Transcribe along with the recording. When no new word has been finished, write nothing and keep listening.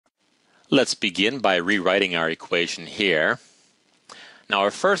Let's begin by rewriting our equation here. Now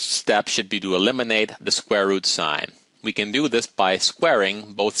our first step should be to eliminate the square root sign. We can do this by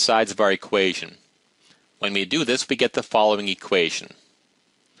squaring both sides of our equation. When we do this, we get the following equation.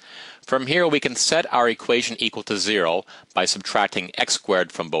 From here we can set our equation equal to 0 by subtracting x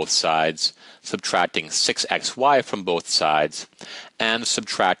squared from both sides, subtracting 6xy from both sides, and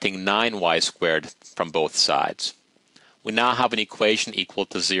subtracting 9y squared from both sides. We now have an equation equal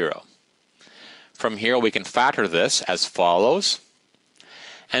to 0. From here we can factor this as follows.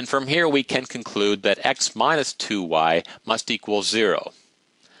 And from here we can conclude that x minus 2y must equal 0.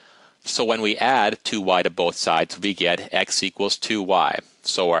 So when we add 2y to both sides, we get x equals 2y.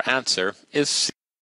 So our answer is C.